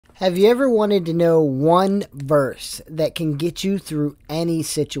Have you ever wanted to know one verse that can get you through any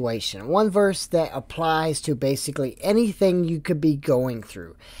situation? One verse that applies to basically anything you could be going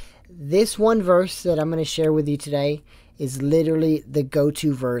through. This one verse that I'm going to share with you today is literally the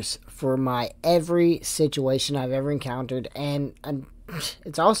go-to verse for my every situation I've ever encountered. And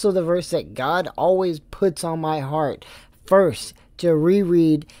it's also the verse that God always puts on my heart first to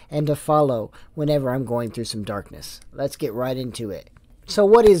reread and to follow whenever I'm going through some darkness. Let's get right into it. So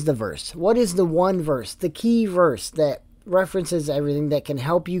what is the verse? What is the one verse, the key verse that references everything that can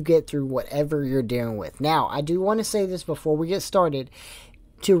help you get through whatever you're dealing with? Now, I do want to say this before we get started.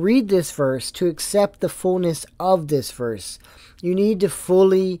 To read this verse, to accept the fullness of this verse, you need to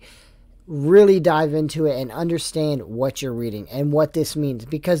fully really dive into it and understand what you're reading and what this means.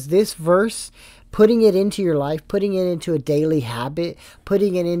 Because this verse, putting it into your life, putting it into a daily habit,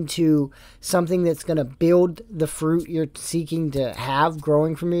 putting it into something that's going to build the fruit you're seeking to have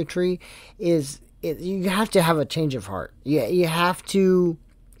growing from your tree, you have to have a change of heart. You have to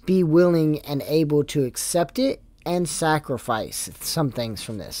be willing and able to accept it and sacrifice some things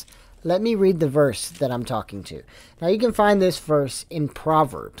from this. Let me read the verse that I'm talking to. Now you can find this verse in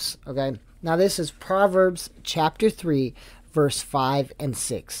Proverbs, okay? Now this is Proverbs chapter 3, verse 5 and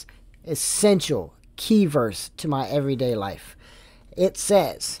 6. Essential, key verse to my everyday life. It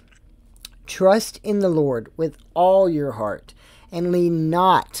says, "Trust in the Lord with all your heart and lean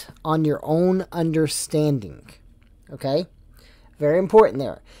not on your own understanding." Okay? Very important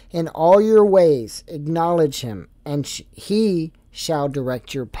there. "In all your ways acknowledge him, and he shall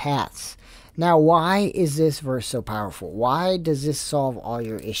direct your paths." Now, why is this verse so powerful? Why does this solve all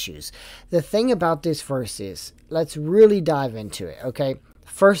your issues? The thing about this verse is, let's really dive into it, okay?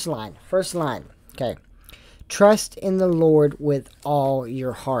 First line, okay. Trust in the Lord with all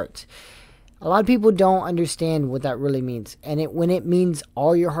your heart. A lot of people don't understand what that really means. And when it means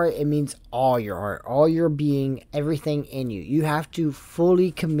all your heart, it means all your heart, all your being, everything in you. You have to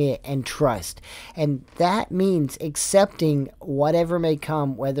fully commit and trust. And that means accepting whatever may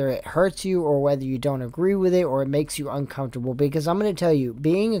come, whether it hurts you or whether you don't agree with it or it makes you uncomfortable. Because I'm going to tell you,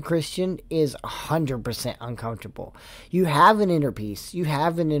 being a Christian is 100% uncomfortable. You have an inner peace. You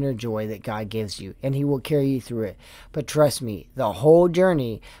have an inner joy that God gives you, and he will carry you through it. But trust me, the whole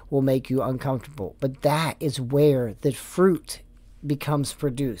journey will make you uncomfortable. But that is where the fruit becomes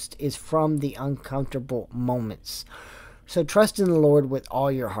produced, is from the uncomfortable moments. So trust in the Lord with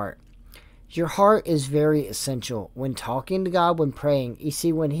all your heart. Your heart is very essential when talking to God, when praying. You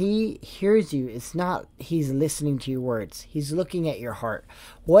see, when he hears you, it's not he's listening to your words. He's looking at your heart.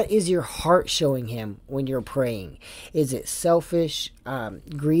 What is your heart showing him when you're praying? Is it selfish,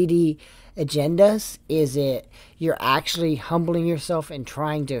 greedy agendas? Is it you're actually humbling yourself and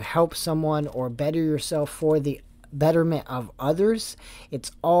trying to help someone or better yourself for the betterment of others?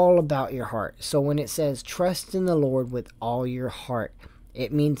 It's all about your heart. So when it says trust in the Lord with all your heart,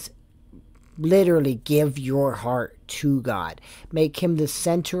 it means literally give your heart to God. Make him the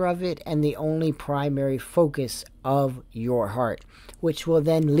center of it and the only primary focus of your heart, which will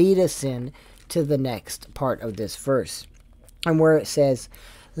then lead us in to the next part of this verse, and where it says,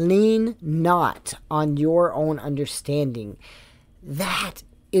 "Lean not on your own understanding." That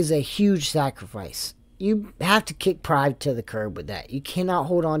is a huge sacrifice. You have to kick pride to the curb with that. You cannot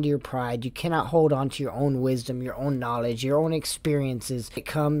hold on to your pride. You cannot hold on to your own wisdom, your own knowledge, your own experiences. It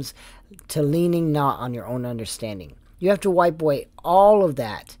comes to leaning not on your own understanding. You have to wipe away all of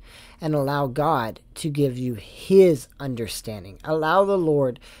that and allow God to give you his understanding. Allow the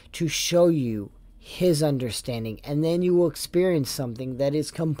Lord to show you his understanding, and then you will experience something that is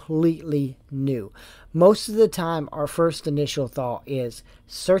completely new. Most of the time, our first initial thought is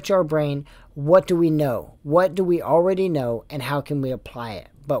search our brain. What do we know? What do we already know, and how can we apply it?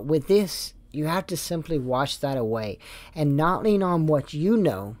 But with this, you have to simply wash that away and not lean on what you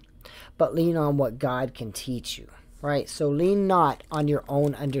know, but lean on what God can teach you. Right? So lean not on your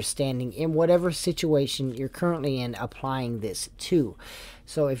own understanding in whatever situation you're currently in, applying this to.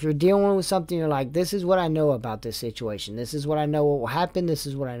 So if you're dealing with something, you're like, this is what I know about this situation. This is what I know what will happen. This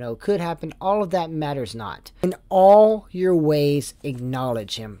is what I know could happen. All of that matters not. In all your ways,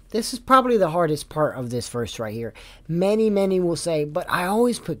 acknowledge him. This is probably the hardest part of this verse right here. Many will say, but I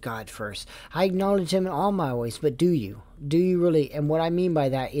always put God first. I acknowledge him in all my ways. But do you? Do you really? And what I mean by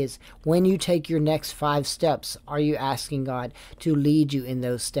that is when you take your next 5 steps, are you asking God to lead you in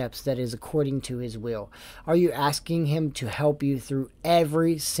those steps that is according to his will? Are you asking him to help you through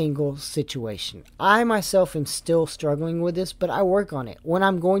every single situation? I myself am still struggling with this, but I work on it. When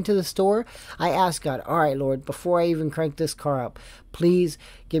I'm going to the store, I ask God, all right, Lord, before I even crank this car up, Please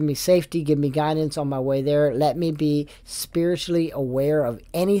give me safety, give me guidance on my way there. Let me be spiritually aware of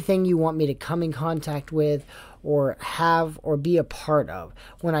anything you want me to come in contact with or have or be a part of.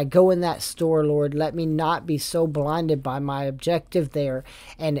 When I go in that store, Lord, let me not be so blinded by my objective there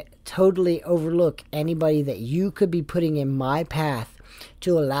and totally overlook anybody that you could be putting in my path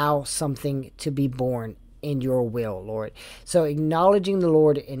to allow something to be born in your will, Lord. So acknowledging the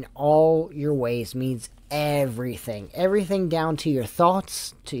Lord in all your ways means everything down to your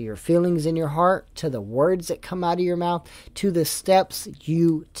thoughts, to your feelings in your heart, to the words that come out of your mouth, to the steps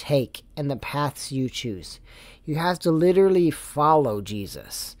you take and the paths you choose. You have to literally follow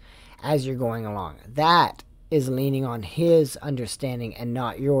Jesus as you're going along. That is leaning on his understanding and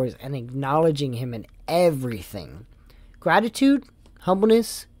not yours, and acknowledging him in everything. Gratitude,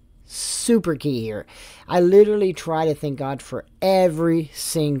 humbleness, super key here. I literally try to thank God for every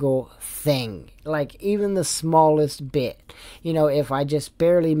single thing, like even the smallest bit. If I just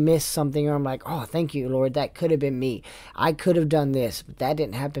barely miss something, or I'm like, oh, thank you, Lord, that could have been me. I could have done this, but that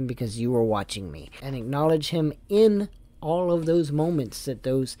didn't happen because you were watching me. And acknowledge him in all of those moments that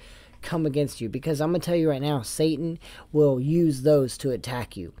those come against you, because I'm going to tell you right now, Satan will use those to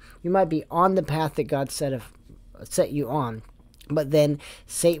attack you. You might be on the path that God set you on, but then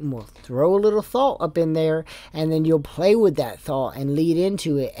Satan will throw a little thought up in there, and then you'll play with that thought and lead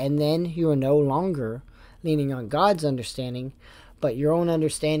into it, and then you are no longer leaning on God's understanding, but your own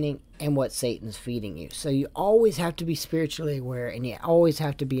understanding and what Satan's feeding you. So you always have to be spiritually aware, and you always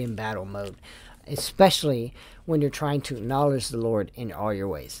have to be in battle mode, especially when you're trying to acknowledge the Lord in all your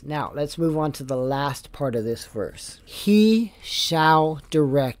ways. Now, let's move on to the last part of this verse. He shall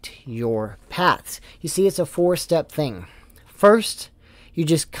direct your paths. You see, it's a 4-step thing. First, you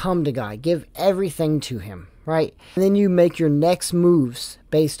just come to God, give everything to him, right? And then you make your next moves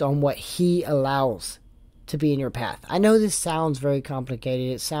based on what he allows to be in your path. I know this sounds very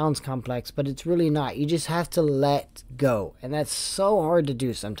complicated, it sounds complex, but it's really not. You just have to let go. And that's so hard to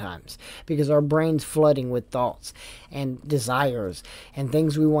do sometimes, because our brain's flooding with thoughts and desires and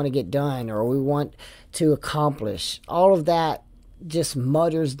things we want to get done or we want to accomplish. All of that just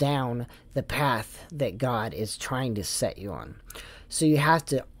mutters down the path that God is trying to set you on. So you have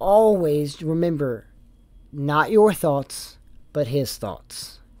to always remember, not your thoughts, but his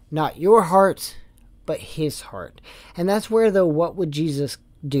thoughts. Not your heart, but his heart. And that's where the "what would Jesus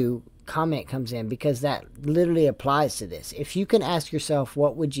do" comment comes in, because that literally applies to this. If you can ask yourself,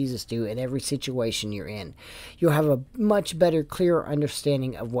 what would Jesus do in every situation you're in, you'll have a much better, clearer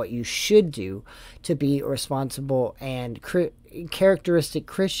understanding of what you should do to be a responsible and characteristic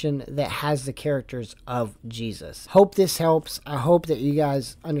Christian that has the characters of Jesus. Hope this helps. I hope that you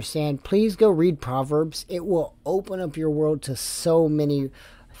guys understand. Please go read Proverbs. It will open up your world to so many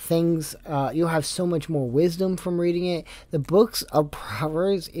things. You'll have so much more wisdom from reading it. The books of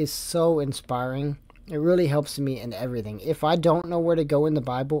Proverbs is so inspiring. It really helps me in everything. If I don't know where to go in the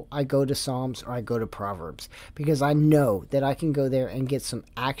Bible, I go to Psalms or I go to Proverbs, because I know that I can go there and get some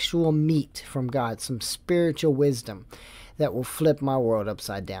actual meat from God, some spiritual wisdom that will flip my world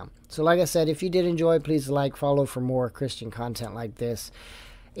upside down. So like I said, if you did enjoy, please like, follow for more Christian content like this.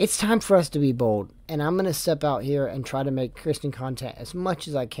 It's time for us to be bold, and I'm going to step out here and try to make Christian content as much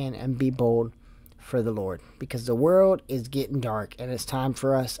as I can and be bold for the Lord, because the world is getting dark, and it's time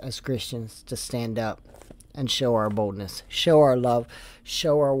for us as Christians to stand up and show our boldness, show our love,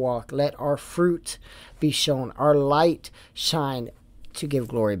 show our walk. Let our fruit be shown, our light shine to give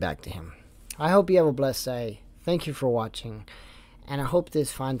glory back to him. I hope you have a blessed day. Thank you for watching, and I hope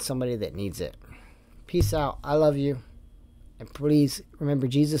this finds somebody that needs it. Peace out. I love you. And please remember,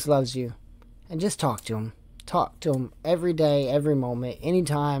 Jesus loves you. And just talk to him. Talk to him every day, every moment,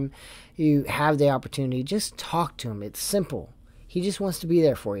 anytime you have the opportunity. Just talk to him. It's simple. He just wants to be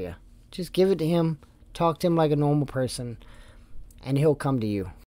there for you. Just give it to him. Talk to him like a normal person, and he'll come to you.